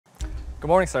Good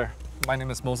morning, sir. My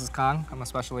name is Moses Khan. I'm a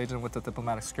special agent with the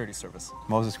Diplomatic Security Service.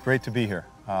 Moses, great to be here.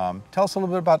 Tell us a little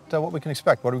bit about what we can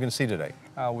expect. What are we going to see today?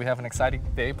 We have an exciting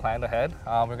day planned ahead.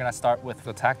 We're going to start with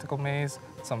the tactical maze,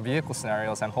 some vehicle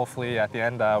scenarios, and hopefully at the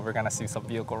end we're going to see some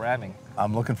vehicle ramming.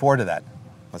 I'm looking forward to that.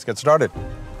 Let's get started.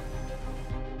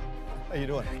 How you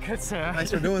doing? Good, sir.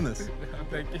 Thanks for doing this.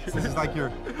 Thank you. This is like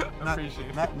your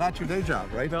not your day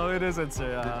job, right? No, it isn't,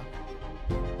 sir.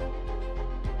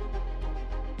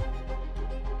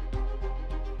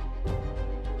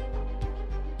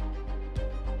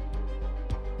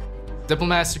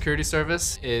 Diplomatic Security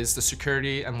Service is the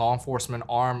security and law enforcement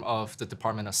arm of the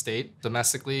Department of State.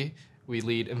 Domestically, we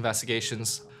lead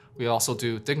investigations. We also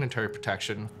do dignitary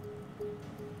protection.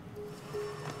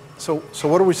 So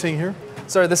what are we seeing here?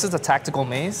 Sir, this is the tactical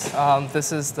maze.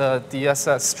 This is the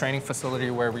DSS training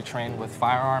facility where we train with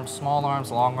firearms, small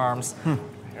arms, long arms.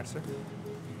 Here, sir.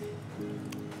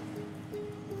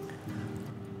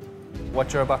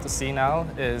 What you're about to see now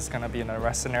is going to be an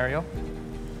arrest scenario.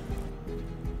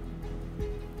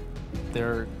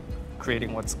 They're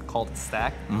creating what's called a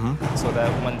stack, so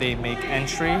that when they make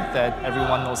entry, that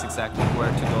everyone knows exactly where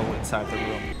to go inside the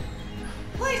room.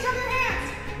 Please turn your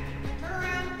hands! Turn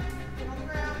around, on the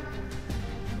ground.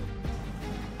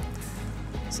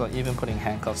 So even putting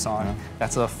handcuffs on,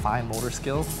 that's a fine motor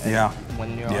skill. Yeah.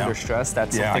 When you're under stress,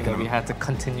 that's something that we had to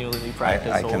continually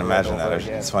practice. I can imagine that.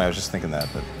 Again. It's funny, I was just thinking that.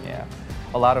 But. Yeah.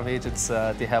 A lot of agents,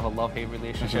 they have a love-hate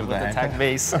relationship with the tac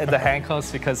mace and the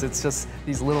handcuffs because it's just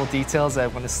these little details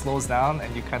that when it slows down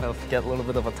and you kind of get a little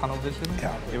bit of a tunnel vision,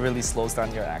 it really slows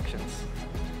down your actions.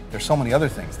 There's so many other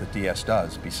things that DS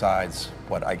does besides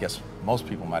what I guess most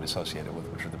people might associate it with,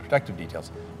 which are the protective details.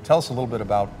 Tell us a little bit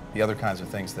about the other kinds of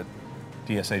things that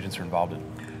DS agents are involved in.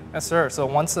 Yes, sir. So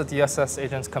once the DSS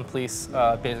agents complete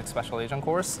basic special agent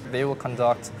course, they will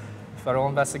conduct federal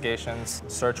investigations,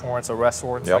 search warrants, arrest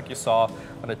warrants like you saw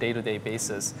on a day-to-day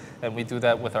basis. And we do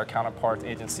that with our counterpart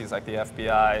agencies like the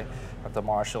FBI, the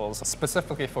Marshals,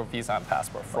 specifically for visa and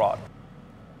passport fraud.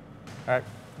 All right,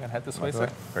 you gonna head this way, sir?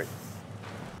 Great.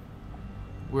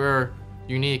 We're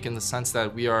unique in the sense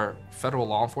that we are federal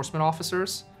law enforcement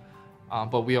officers,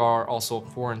 but we are also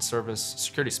foreign service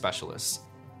security specialists.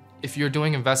 If you're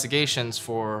doing investigations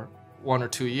for 1 or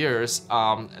 2 years,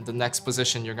 the next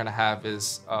position you're gonna have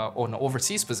is an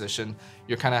overseas position.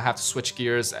 You're kind of have to switch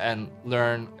gears and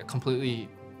learn a completely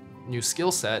new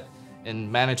skill set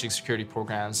in managing security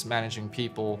programs, managing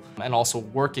people, and also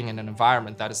working in an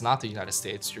environment that is not the United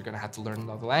States. You're gonna have to learn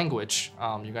another language.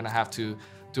 You're gonna have to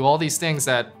do all these things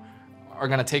that are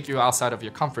gonna take you outside of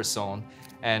your comfort zone.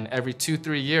 And every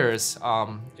 2-3 years,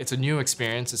 it's a new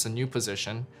experience, it's a new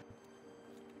position.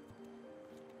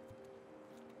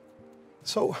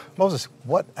 So, Moses,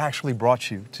 what actually brought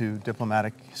you to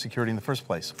diplomatic security in the first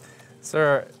place?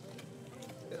 Sir,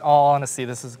 in all honesty,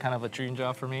 this is kind of a dream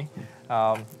job for me.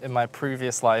 In my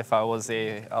previous life, I was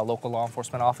a local law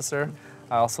enforcement officer.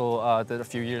 I also did a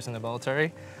few years in the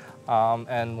military.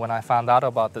 And when I found out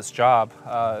about this job,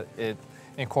 it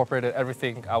incorporated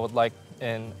everything I would like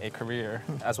in a career,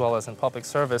 as well as in public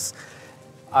service.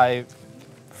 I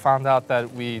found out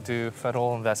that we do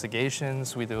federal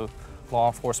investigations, we do law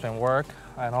enforcement work,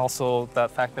 and also the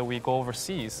fact that we go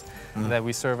overseas, that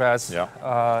we serve as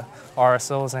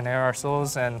RSOs and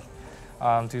ARSOs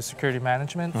and do security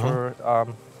management for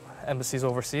embassies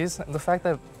overseas. And the fact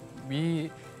that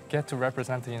we get to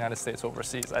represent the United States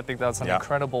overseas, I think that's an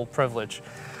incredible privilege.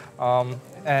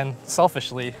 And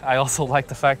selfishly, I also like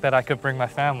the fact that I could bring my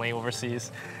family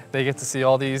overseas. They get to see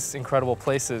all these incredible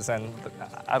places, and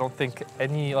I don't think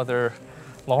any other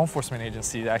law enforcement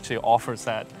agency actually offers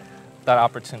that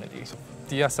opportunity.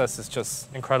 DSS is just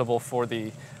incredible for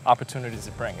the opportunities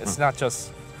it brings. It's not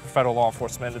just federal law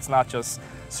enforcement, it's not just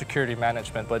security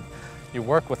management, but you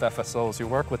work with FSOs, you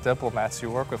work with diplomats, you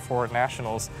work with foreign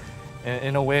nationals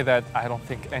in a way that I don't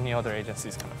think any other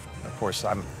agencies can afford. Of course,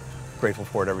 I'm grateful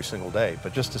for it every single day,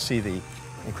 but just to see the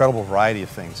incredible variety of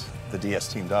things the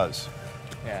DS team does.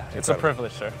 Yeah, it's a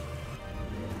privilege, sir.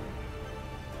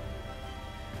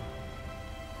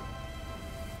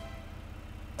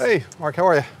 Hey, Mark, how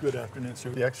are you? Good afternoon, sir.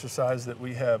 The exercise that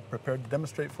we have prepared to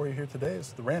demonstrate for you here today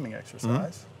is the ramming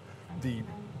exercise. The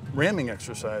ramming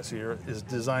exercise here is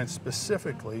designed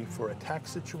specifically for attack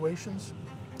situations.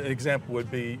 An example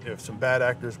would be if some bad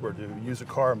actors were to use a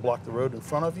car and block the road in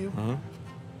front of you,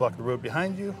 block the road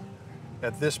behind you.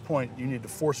 At this point, you need to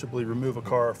forcibly remove a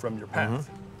car from your path.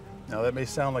 Now, that may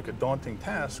sound like a daunting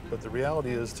task, but the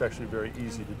reality is it's actually very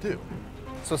easy to do.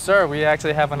 So, sir, we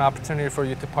actually have an opportunity for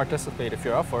you to participate if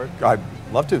you're up for it. I'd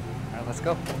love to. All right, let's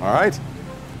go. All right.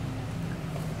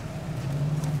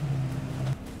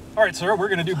 All right, sir, we're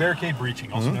going to do barricade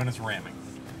breaching, also known as ramming.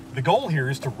 The goal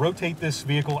here is to rotate this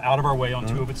vehicle out of our way on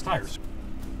 2 of its tires.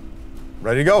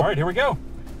 Ready to go. All right, here we go.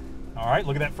 All right,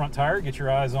 look at that front tire. Get your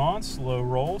eyes on. Slow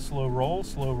roll, slow roll,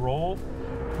 slow roll.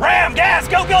 Ram, gas,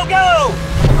 go, go, go!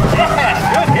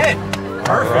 Yeah, good hit.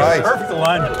 Perfect, right. perfect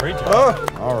alignment. Great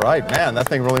job. Oh, all right, man, that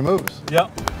thing really moves.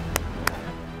 Yep.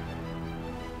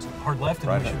 Hard left, and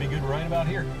Right. we should be good right about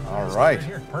here. All Stay right.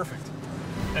 here. Perfect.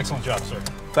 Excellent job, sir.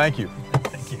 Thank you.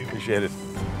 Thank you. Appreciate it.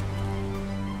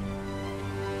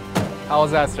 How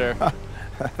was that, sir?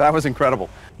 That was incredible.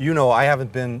 You know, I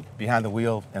haven't been behind the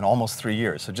wheel in almost 3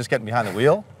 years, so just getting behind the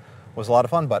wheel was a lot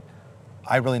of fun, but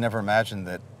I really never imagined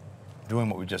that doing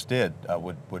what we just did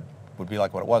would be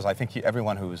like what it was. I think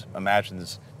everyone who's imagined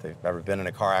this, they've ever been in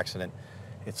a car accident,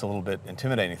 it's a little bit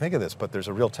intimidating to think of this, but there's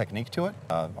a real technique to it.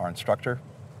 Our instructor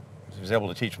was able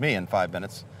to teach me in 5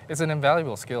 minutes. It's an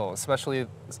invaluable skill, especially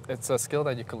it's a skill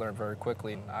that you can learn very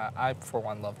quickly. I for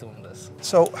one, love doing this.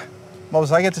 So,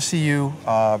 Moses, I get to see you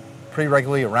pretty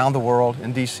regularly around the world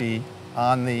in DC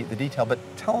on the detail, but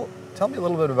tell me a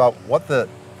little bit about what the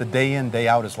day in, day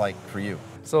out is like for you.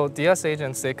 So DS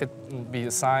agents, they could be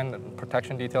assigned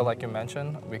protection detail like you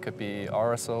mentioned. We could be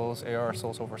RSOs,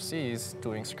 ARSOs overseas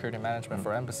doing security management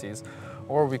for embassies,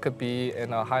 or we could be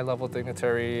in a high-level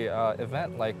dignitary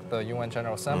event like the UN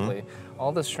General Assembly.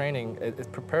 All this training,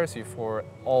 it prepares you for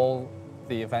all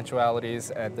the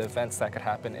eventualities and the events that could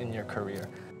happen in your career.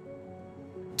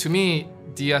 To me,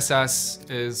 DSS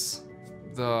is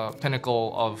the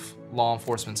pinnacle of law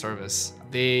enforcement service.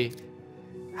 They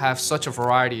have such a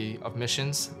variety of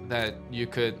missions that you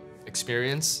could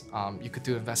experience. You could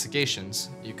do investigations.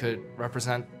 You could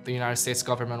represent the United States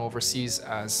government overseas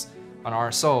as an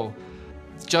RSO.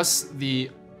 Just the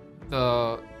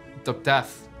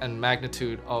depth and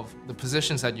magnitude of the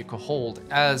positions that you could hold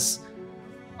as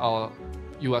a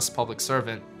U.S. public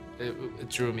servant, it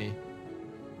drew me.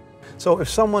 So if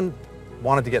someone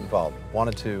wanted to get involved,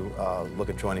 wanted to look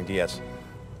at joining DS,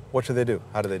 what should they do?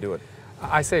 How do they do it?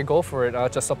 I say go for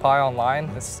it. Just apply online.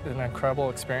 It's an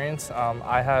incredible experience.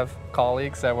 I have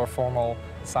colleagues that were former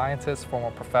scientists,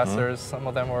 former professors. Some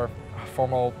of them were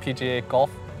former PGA golf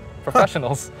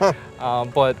professionals.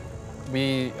 But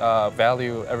we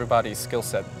value everybody's skill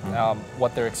set,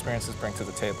 what their experiences bring to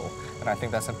the table. And I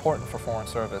think that's important for foreign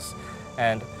service.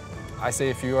 And I say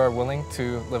if you are willing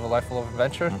to live a life full of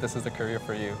adventure, this is the career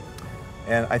for you.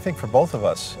 And I think for both of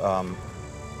us,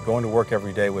 going to work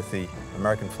every day with the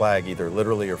American flag, either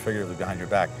literally or figuratively behind your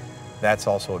back, that's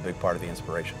also a big part of the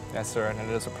inspiration. Yes, sir, and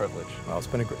it is a privilege. Well,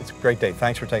 it's a great day.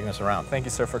 Thanks for taking us around. Thank you,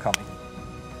 sir, for coming.